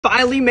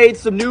Finally made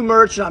some new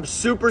merch and I'm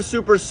super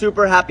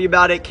happy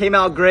about it. Came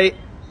out great.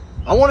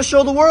 I want to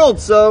show the world,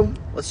 so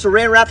let's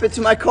saran wrap it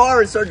to my car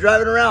and start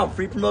driving around.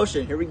 Free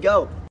promotion, here we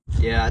go.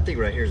 Yeah, I think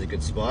right here is a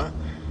good spot.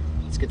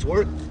 Let's get to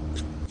work.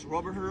 Let's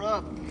rubber her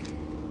up.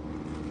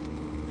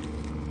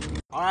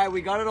 All right,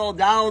 we got it all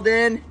dialed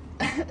in.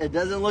 It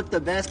doesn't look the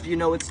best, but you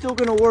know, it's still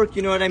gonna work,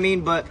 you know what I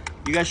mean? But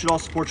you guys should all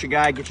support your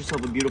guy. Get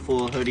yourself a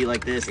beautiful hoodie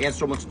like this, and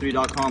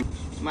storm123.com.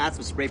 I'm gonna add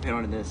some spray paint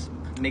onto this,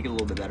 make it a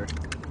little bit better.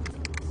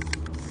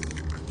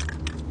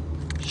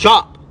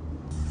 Shop.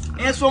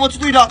 And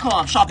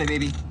storm123.com. Shop it,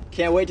 baby.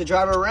 Can't wait to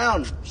drive her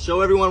around.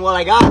 Show everyone what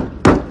I got.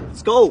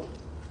 Let's go.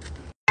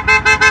 You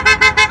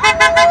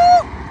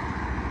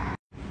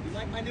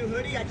like my new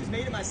hoodie? I just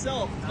made it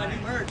myself. It's my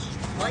new merch.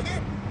 You like it?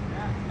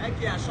 Yeah. Heck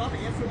yeah. Shop it.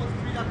 And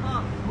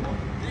storm123.com. Cool.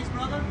 Thanks,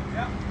 brother.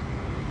 Yeah.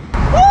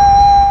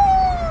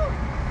 Woo!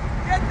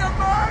 Get the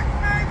merch!